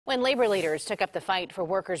When labor leaders took up the fight for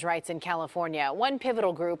workers' rights in California, one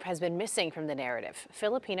pivotal group has been missing from the narrative: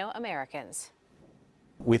 Filipino Americans.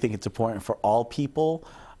 We think it's important for all people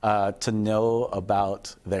to know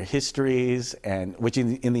about their histories, and which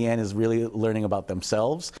in the end is really learning about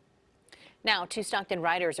themselves. Now, two Stockton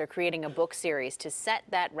writers are creating a book series to set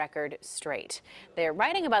that record straight. They're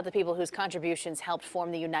writing about the people whose contributions helped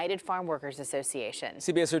form the United Farm Workers Association.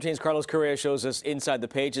 CBS 13's Carlos Correa shows us inside the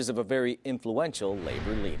pages of a very influential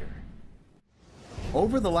labor leader.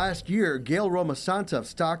 Over the last year, Gail Romasanta of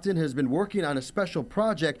Stockton has been working on a special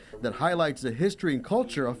project that highlights the history and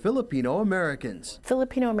culture of Filipino Americans.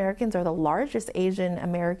 Filipino Americans are the largest Asian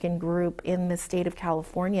American group in the state of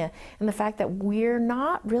California, and the fact that we're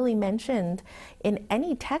not really mentioned in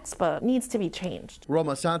any textbook needs to be changed.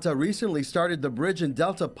 Romasanta recently started the Bridge and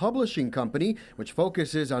Delta Publishing Company, which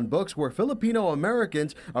focuses on books where Filipino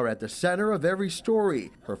Americans are at the center of every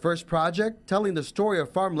story. Her first project, telling the story of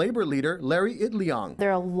farm labor leader Larry Itliong. There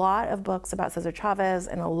are a lot of books about Cesar Chavez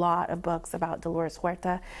and a lot of books about Dolores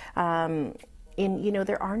Huerta.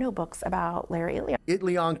 There are no books about Larry Itliong.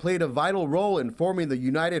 Itliong played a vital role in forming the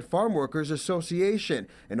United Farm Workers Association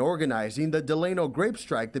and organizing the Delano grape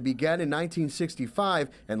strike that began in 1965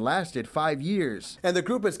 and lasted 5 years. And the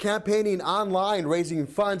group is campaigning online, raising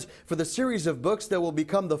funds for the series of books that will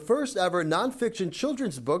become the first ever nonfiction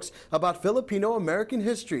children's books about Filipino American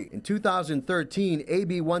history. In 2013,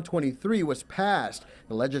 AB 123 was passed.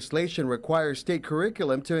 The legislation requires state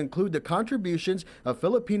curriculum to include the contributions of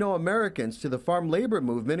Filipino Americans to the farm labor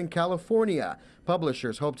movement in California.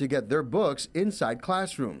 Publishers hope to get their books inside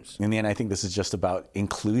classrooms. In the end, I think this is just about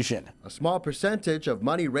inclusion. A small percentage of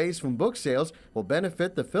money raised from book sales will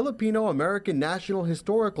benefit the Filipino American National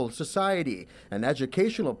Historical Society and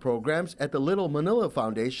educational programs at the Little Manila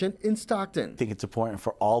Foundation in Stockton. I think it's important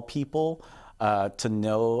for all people to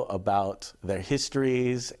know about their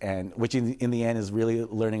histories, and which in the end is really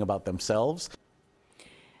learning about themselves.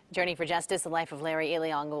 Journey for Justice: The Life of Larry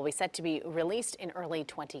Itliong will be set to be released in early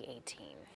 2018.